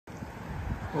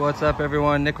What's up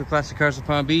everyone, Nick with Classic Cars of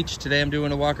Palm Beach. Today I'm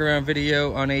doing a walk around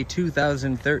video on a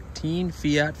 2013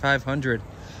 Fiat 500.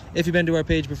 If you've been to our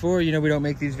page before, you know we don't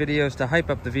make these videos to hype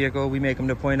up the vehicle. We make them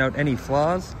to point out any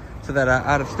flaws so that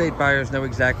out-of-state buyers know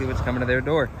exactly what's coming to their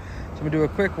door. So I'm gonna do a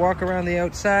quick walk around the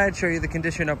outside, show you the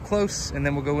condition up close, and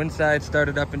then we'll go inside, start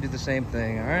it up, and do the same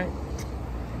thing, all right?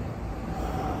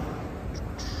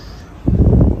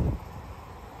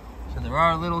 So there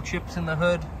are little chips in the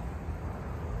hood.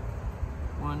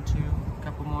 One, two, a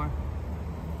couple more.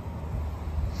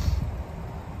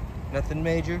 Nothing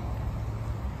major.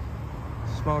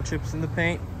 Small chips in the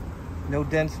paint. No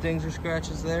dents, stings, or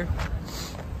scratches there.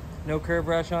 No curb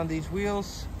rash on these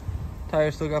wheels.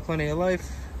 Tires still got plenty of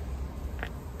life.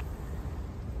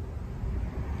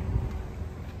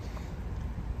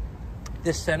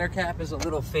 This center cap is a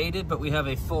little faded, but we have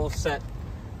a full set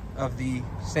of the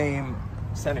same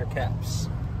center caps.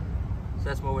 So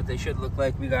that's more what they should look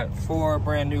like. We got 4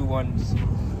 brand new ones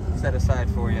set aside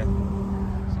for you,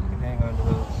 so you can hang on to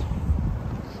those.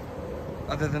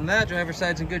 Other than that, driver's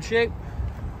side's in good shape.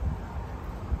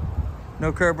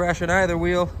 No curb rash on either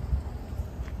wheel.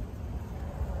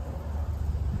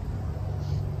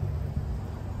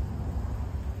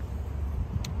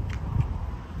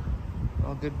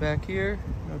 All good back here.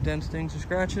 No dents, stings, or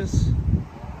scratches.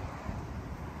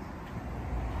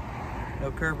 No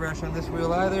curb rash on this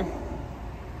wheel either.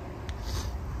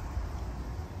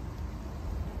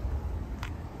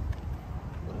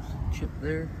 Chip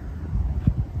there.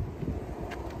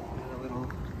 Got a little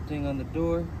ding on the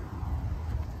door.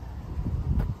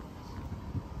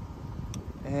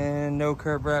 And no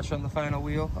curb rash on the final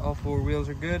wheel. All 4 wheels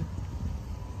are good.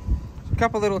 A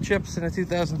couple little chips in a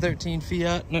 2013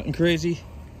 Fiat, nothing crazy.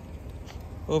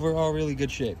 Overall, really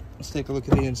good shape. Let's take a look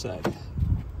at the inside.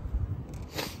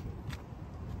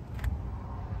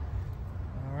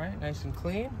 All right, nice and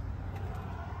clean.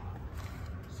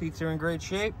 Seats are in great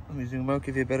shape. Let me zoom out,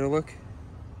 give you a better look.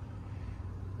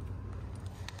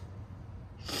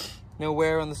 No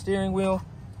wear on the steering wheel.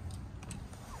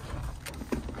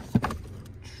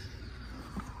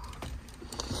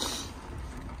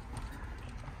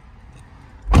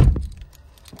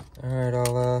 All right,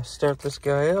 I'll start this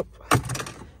guy up.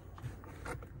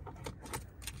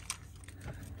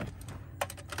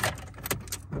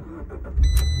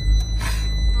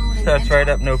 Starts right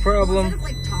up, no problem.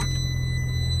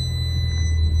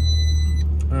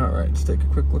 All right, let's take a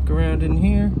quick look around in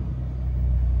here.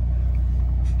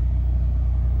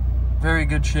 Very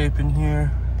good shape in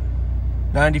here.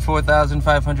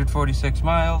 94,546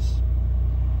 miles.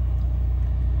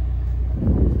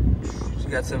 So you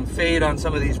got some fade on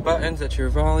some of these buttons. That's your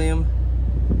volume.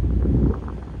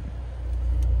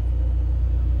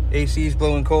 AC's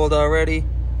blowing cold already.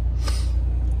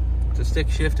 It's a stick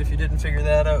shift if you didn't figure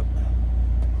that out.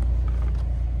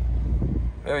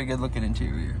 Very good looking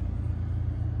interior.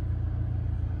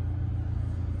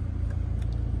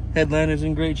 Headliner's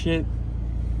in great shape.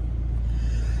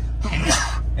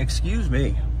 Excuse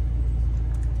me.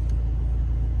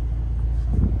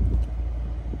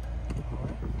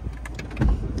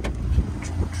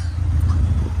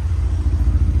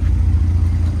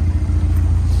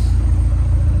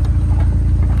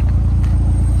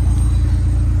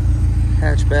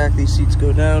 Hatchback, these seats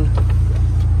go down.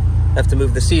 Have to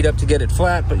move the seat up to get it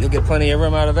flat, but you'll get plenty of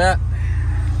room out of that.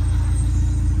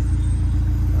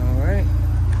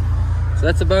 So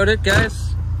that's about it,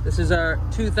 guys. This is our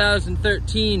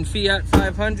 2013 Fiat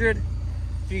 500.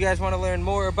 If you guys want to learn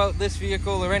more about this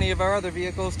vehicle or any of our other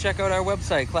vehicles, check out our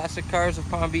website,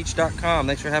 classiccarsofpalmbeach.com.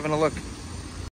 Thanks for having a look.